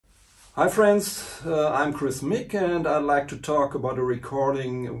Hi friends, I'm Chris Mick and I'd like to talk about a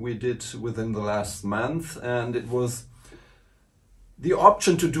recording we did within the last month, and it was the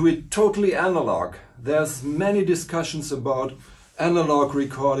option to do it totally analog. There's many discussions about analog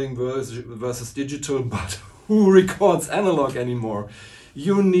recording versus digital, but who records analog anymore?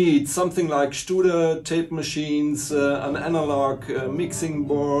 You need something like Studer tape machines, an analog mixing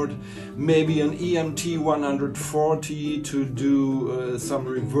board, maybe an EMT 140 to do some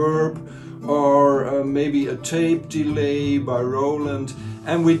reverb, or maybe a tape delay by Roland.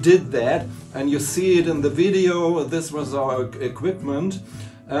 And we did that, and you see it in the video. This was our equipment,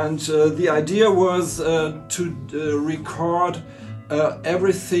 and the idea was to record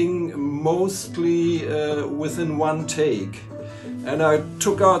everything mostly within one take. And I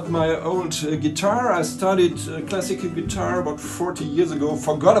took out my old guitar. I studied classical guitar about 40 years ago,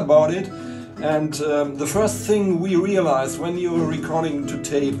 forgot about it. And the first thing we realized when you're recording to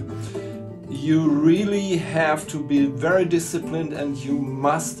tape, you really have to be very disciplined, and you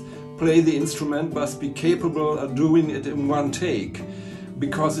must play the instrument, must be capable of doing it in one take.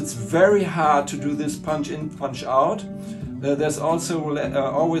 Because it's very hard to do this punch in, punch out. There's also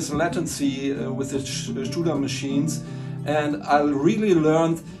always latency with the Studer machines. And I really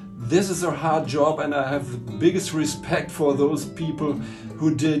learned this is a hard job, and I have the biggest respect for those people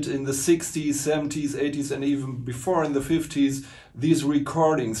who did in the 60s, 70s, 80s, and even before in the 50s these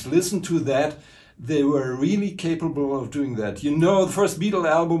recordings. Listen to that. They were really capable of doing that. You know, the first Beatles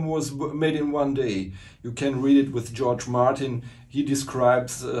album was made in one day. You can read it with George Martin. He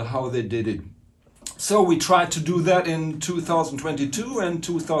describes how they did it. So we tried to do that in 2022 and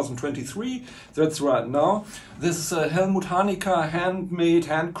 2023. That's right now. This is a Helmut Hanika handmade,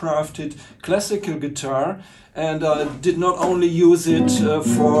 handcrafted classical guitar, and I did not only use it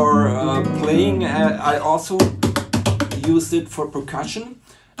for playing, I also used it for percussion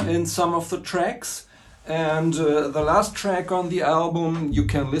in some of the tracks. And the last track on the album, you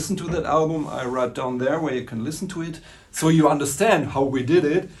can listen to that album. I write down there where you can listen to it, so you understand how we did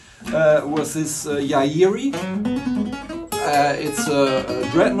it. Was this Yairi. It's a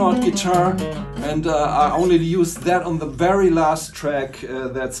dreadnought guitar, and I only used that on the very last track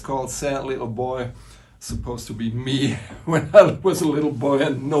that's called Sad Little Boy. Supposed to be me when I was a little boy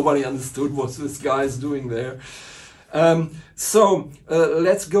and nobody understood what this guy is doing there. So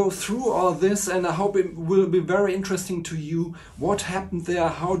let's go through all this, and I hope it will be very interesting to you. What happened there?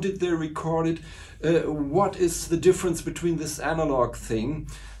 How did they record it? What is the difference between this analog thing?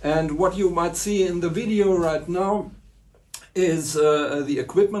 And what you might see in the video right now is the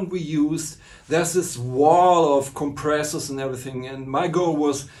equipment we used. There's this wall of compressors and everything, and my goal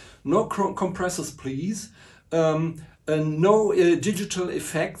was no compressors, please. No digital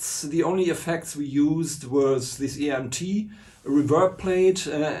effects. The only effects we used was this EMT reverb plate,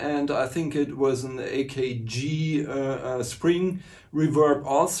 and I think it was an AKG spring reverb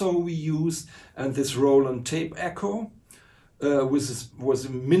also we used, and this Roland tape echo was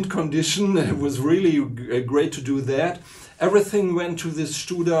in mint condition. It was really great to do that. Everything went to this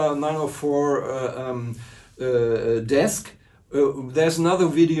Studer 904 desk. There's another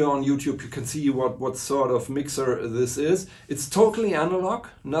video on YouTube. You can see what sort of mixer this is. It's totally analog,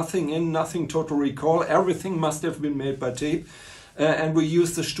 nothing in, nothing total recall. Everything must have been made by tape. And we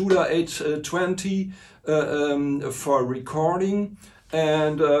used the Studer 820 for recording,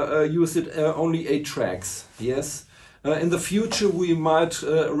 and used it only 8 tracks. Yes. In the future we might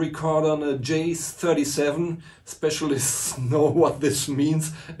record on a J37. Specialists know what this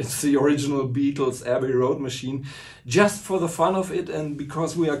means. It's the original Beatles Abbey Road machine, just for the fun of it and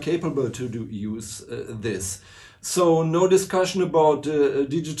because we are capable to use this. So no discussion about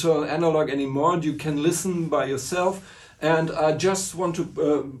digital analog anymore. You can listen by yourself, and I just want to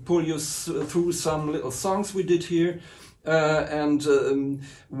pull you through some little songs we did here.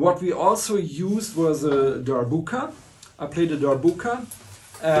 What we also used was a darbuka. I played a darbuka,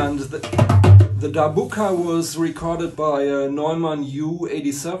 and the darbuka was recorded by Neumann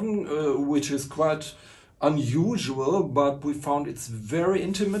U87, which is quite unusual, but we found it's very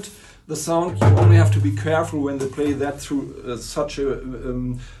intimate. The sound, you only have to be careful when they play that through such a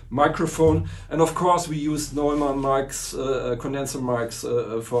microphone. And of course we used Neumann mics, condenser mics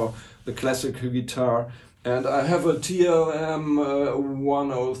for the classical guitar. And I have a TLM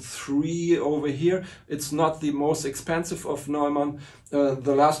 103 over here. It's not the most expensive of Neumann.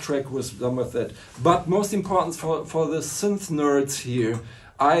 The last track was done with that. But most important for the synth nerds here,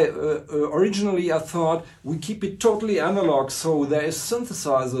 originally I thought we keep it totally analog, so there is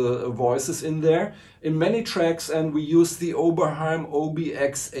synthesizer voices in there in many tracks, and we use the Oberheim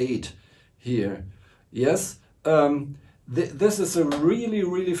OBX8 here. Yes. This is a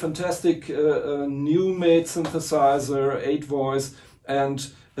really fantastic new made synthesizer, 8 voice,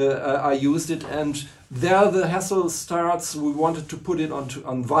 and I used it, and there the hassle starts. We wanted to put it on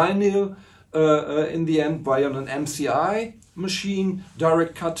vinyl in the end via an MCI machine,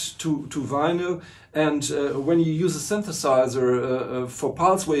 direct cut to vinyl. And when you use a synthesizer for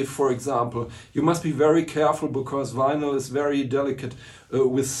pulse wave, for example, you must be very careful, because vinyl is very delicate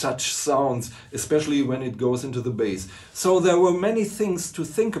with such sounds, especially when it goes into the bass. So there were many things to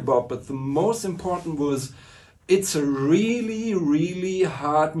think about, but the most important was it's a really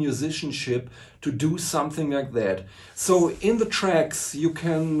hard musicianship to do something like that. So in the tracks you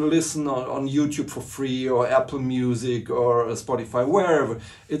can listen on YouTube for free, or Apple Music, or Spotify, wherever.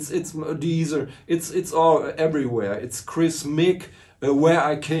 It's Deezer, it's all everywhere. It's Chris Mick, Where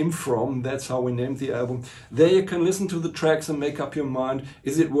I Came From, that's how we named the album. There you can listen to the tracks and make up your mind,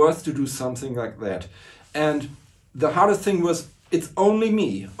 is it worth to do something like that? And the hardest thing was, it's only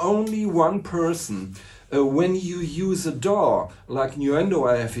me, only one person. When you use a DAW, like Nuendo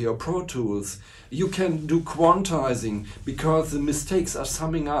I have here, or Pro Tools, you can do quantizing, because the mistakes are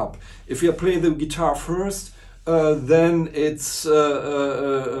summing up. If you play the guitar first, then it's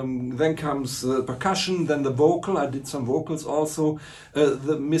then comes percussion, then the vocal. I did some vocals also.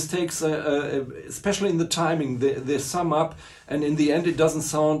 The mistakes, especially in the timing, they sum up, and in the end it doesn't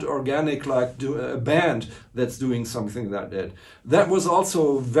sound organic like a band that's doing something like that. That was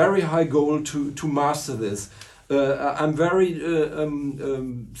also a very high goal to master this. I'm very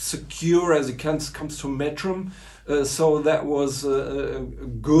secure as it comes to metrum, so that was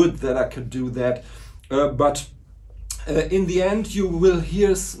good that I could do that. But in the end you will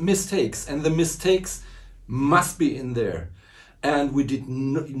hear mistakes, and the mistakes must be in there. And we did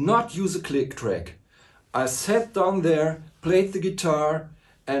not use a click track. I sat down there, played the guitar,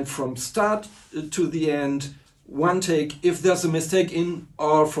 and from start to the end, one take. If there's a mistake in,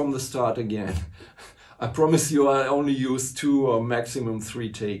 or from the start again. I promise you I only used 2 or maximum 3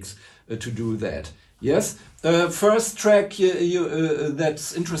 takes to do that. Yes, first track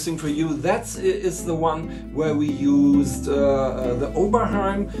that's interesting for you, that is the one where we used the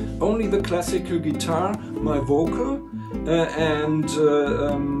Oberheim, only the classical guitar, my vocal, and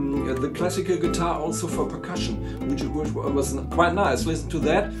the classical guitar also for percussion, which was quite nice. Listen to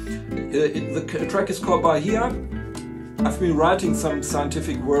that. The track is called Bahia. I've been writing some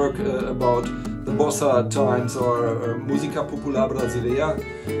scientific work about the bossa times, or Música Popular Brasileira.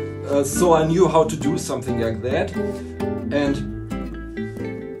 So I knew how to do something like that, and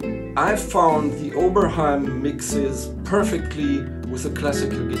I found the Oberheim mixes perfectly with a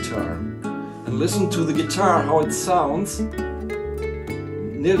classical guitar. And listen to the guitar, how it sounds.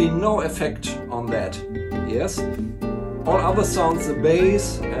 Nearly no effect on that. Yes? All other sounds, the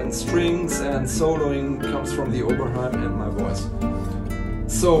bass and strings and soloing, comes from the Oberheim and my voice.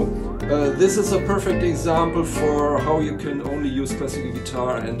 So this is a perfect example for how you can only use classical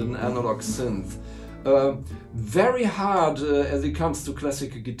guitar and an analog synth. Very hard as it comes to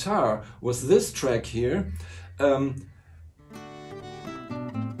classical guitar was this track here.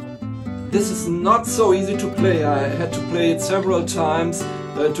 This is not so easy to play. I had to play it several times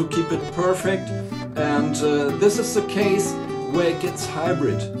to keep it perfect. And this is the case where it gets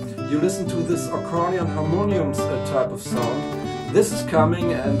hybrid. You listen to this accordion harmonium type of sound. This is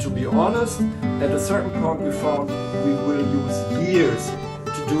coming, and to be honest, at a certain point we found we will use years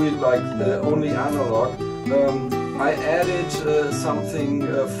to do it like only analog. I added something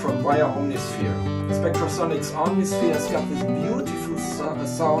from via Omnisphere. Spectrasonics Omnisphere has got this beautiful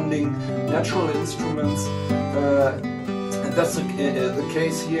sounding natural instruments. And that's the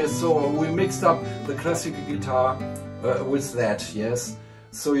case here. So we mixed up the classical guitar with that, yes.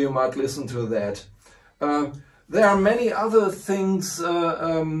 So you might listen to that. There are many other things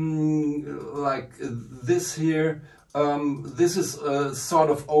like this here. This is sort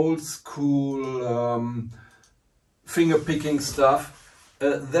of old school finger picking stuff.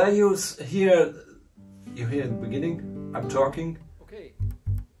 There you hear in the beginning, I'm talking, okay.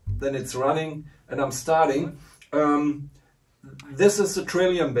 Then it's running and I'm starting. This is a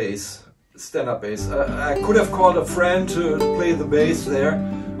trillium bass, stand-up bass. I could have called a friend to play the bass there.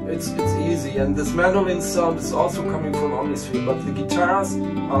 It's easy, and this mandolin sound is also coming from Omnisphere, but the guitars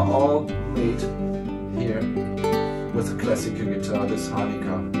are all made here with a classical guitar, this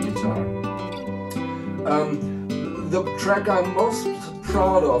harmonica guitar. The track I'm most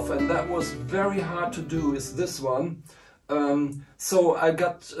proud of, and that was very hard to do, is this one. So I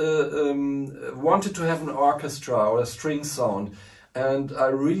wanted to have an orchestra or a string sound, and I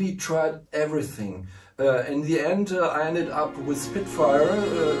really tried everything. In the end, I ended up with Spitfire,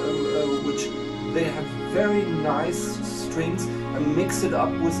 which they have very nice strings and mix it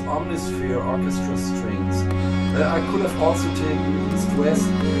up with Omnisphere orchestra strings. I could have also taken East West,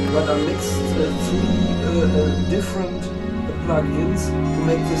 but I mixed three different plugins to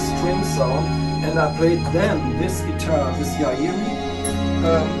make this string sound, and I played then this guitar, this Yairi,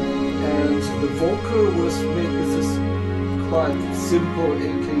 and the vocal was made with this quite simple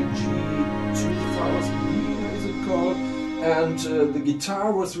AKG 2000, is it called? And the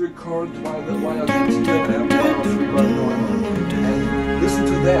guitar was recorded via the TLM 103 by Neumann. And listen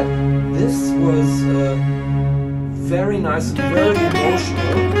to that. This was very nice and very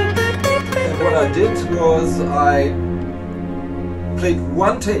emotional. And what I did was I played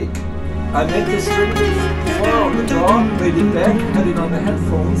one take. I made the string far on the door, played it back, had it on the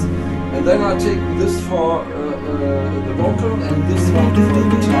headphones, and then I take this for the vocal and this one for the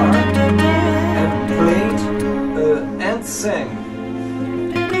guitar, and played and sang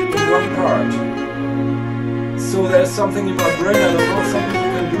in one part. So there's something in my brain, I don't know, some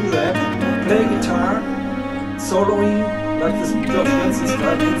people can do that. Play guitar, soloing like this George Benson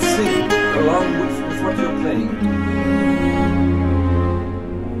style, and sing along with what you're playing.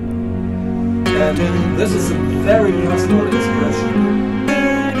 And this is a very personal expression.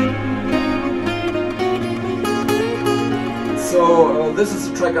 So this is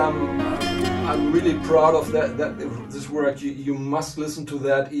a track I'm really proud of this work. You must listen to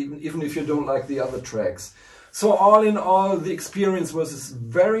that even if you don't like the other tracks. So all in all, the experience was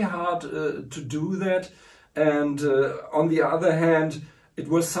very hard to do that, and on the other hand, it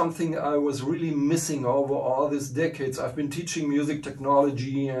was something I was really missing over all these decades. I've been teaching music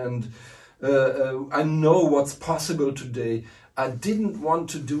technology, and I know what's possible today. I didn't want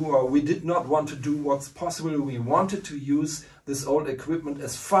to do, or we did not want to do what's possible. We wanted to use this old equipment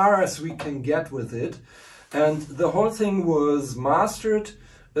as far as we can get with it. And the whole thing was mastered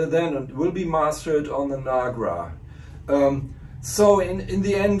then, and will be mastered on the Nagra. So in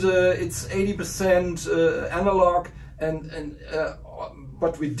the end, it's 80% analog,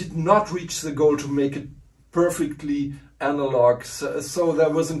 but we did not reach the goal to make it perfectly analog. So there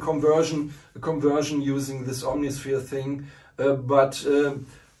was a conversion using this Omnisphere thing. But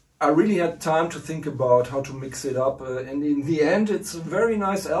I really had time to think about how to mix it up, and in the end it's a very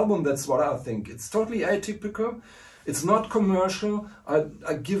nice album. That's what I think. It's totally atypical, it's not commercial.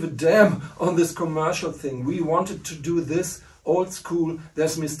 I give a damn on this commercial thing. We wanted to do this old school,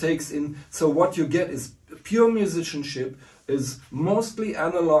 there's mistakes in, so what you get is pure musicianship, is mostly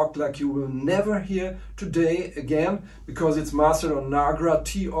analog, like you will never hear today again, because it's mastered on Nagra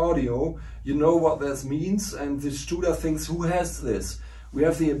T audio. You know what this means, and the Studer thinks, who has this? We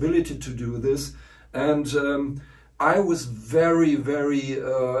have the ability to do this, and I was very, very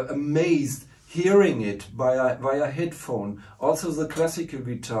amazed hearing it via headphone. Also the classical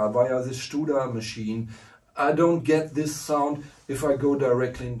guitar via the Studer machine. I don't get this sound if I go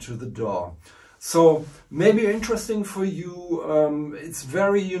directly into the DAW. So maybe interesting for you. It's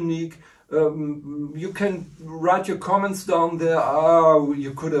very unique. You can write your comments down there.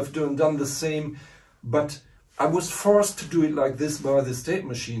 You could have done the same, but I was forced to do it like this by the state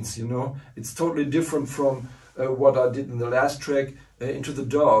machines, you know. It's totally different from what I did in the last track, into the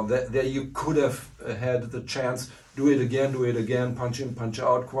DAW. There you could have had the chance, do it again, punch in, punch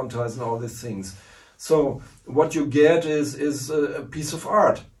out, quantize and all these things. So what you get is a piece of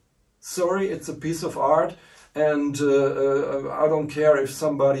art. Sorry, it's a piece of art, and I don't care if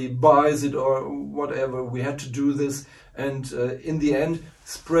somebody buys it or whatever. We had to do this, and in the end,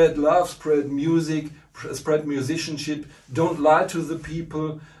 spread love, spread music, spread musicianship. Don't lie to the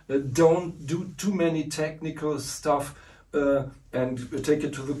people, don't do too many technical stuff, and take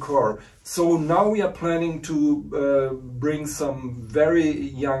it to the core. So now we are planning to bring some very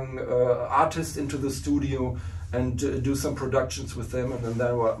young artists into the studio and do some productions with them, and then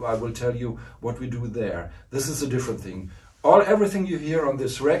I will tell you what we do there. This is a different thing. Everything you hear on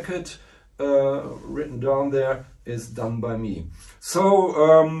this record, written down there, is done by me.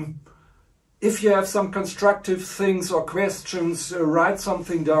 So if you have some constructive things or questions, write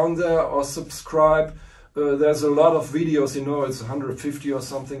something down there or subscribe. There's a lot of videos, you know, it's 150 or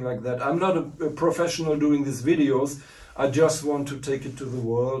something like that. I'm not a professional doing these videos. I just want to take it to the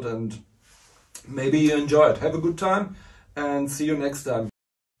world, and maybe you enjoy it. Have a good time and see you next time.